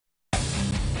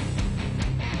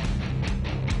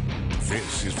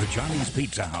This is the Johnny's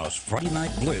Pizza House Friday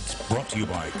Night Blitz, brought to you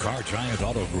by Car Giant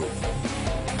Auto Group.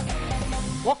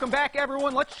 Welcome back,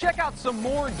 everyone. Let's check out some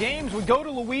more games. We go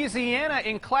to Louisiana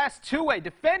in Class 2A.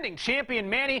 Defending champion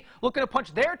Manny looking to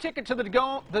punch their ticket to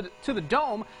the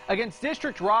Dome against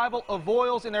district rival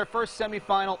Avoyelles in their first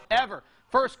semifinal ever.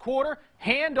 First quarter,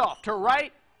 handoff to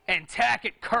right, and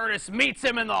Tackett Curtis meets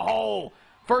him in the hole.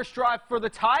 First drive for the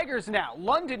Tigers now.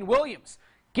 London Williams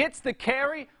gets the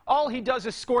carry. All he does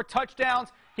is score touchdowns.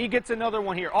 He gets another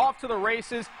one here. Off to the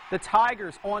races. The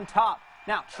Tigers on top.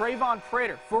 Now, Trayvon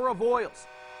Prater for Avoyelles.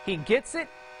 He gets it,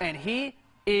 and he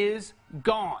is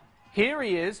gone. Here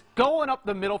he is, going up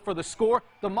the middle for the score.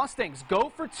 The Mustangs go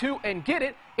for two and get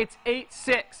it. It's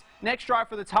 8-6. Next drive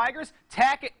for the Tigers,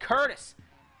 Tackett Curtis.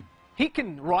 He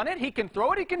can run it, he can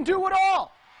throw it, he can do it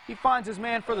all. He finds his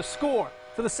man for the score.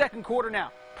 For the second quarter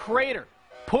now, Prater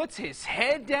puts his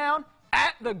head down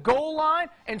at the goal line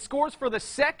and scores for the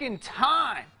second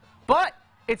time. But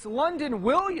it's London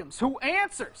Williams who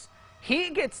answers. He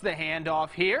gets the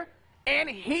handoff here, and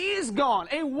he's gone.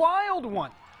 A wild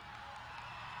one.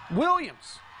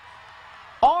 Williams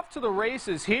off to the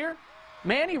races here.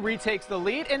 Manny retakes the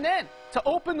lead, and then to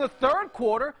open the third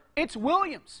quarter, it's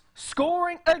Williams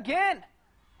scoring again.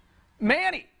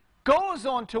 Manny goes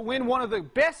on to win one of the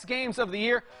best games of the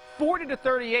year,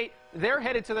 40-38. They're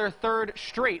headed to their third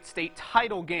straight state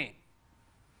title game.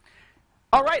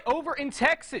 All right, over in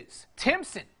Texas,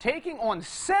 Timpson taking on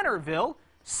Centerville.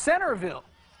 Centerville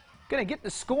going to get the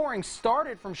scoring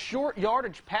started from short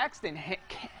yardage. Paxton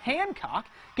Hancock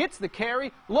gets the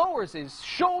carry, lowers his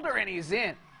shoulder, and he's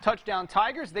in. Touchdown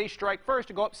Tigers. They strike first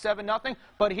to go up 7-0.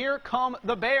 But here come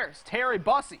the Bears. Terry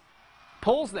Bussey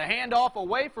pulls the handoff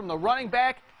away from the running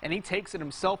back, and he takes it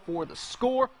himself for the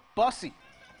score. Bussey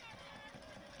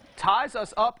ties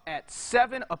us up at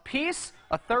 7 apiece.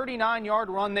 A 39-yard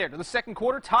run there. To the second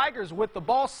quarter, Tigers with the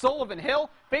ball. Sullivan Hill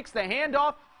fakes the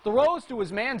handoff, throws to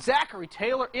his man, Zachary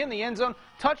Taylor, in the end zone.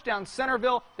 Touchdown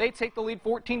Centerville. They take the lead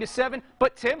 14-7.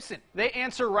 But Timpson, they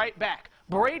answer right back.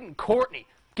 Braden Courtney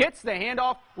gets the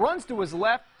handoff, runs to his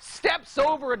left, steps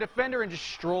over a defender, and just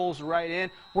strolls right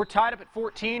in. We're tied up at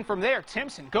 14. From there,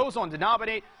 Timpson goes on to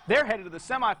dominate. They're headed to the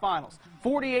semifinals,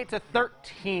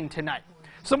 48-13 tonight.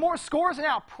 Some more scores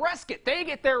now. Prescott, they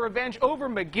get their revenge over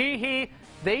McGehee.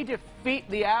 They defeat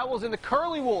the Owls, and the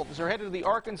Curly Wolves are headed to the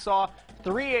Arkansas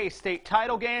 3A state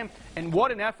title game. And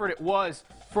what an effort it was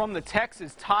from the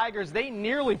Texas Tigers. They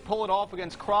nearly pull it off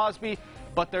against Crosby,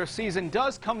 but their season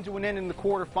does come to an end in the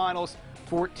quarterfinals,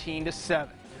 14-7.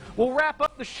 We'll wrap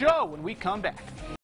up the show when we come back.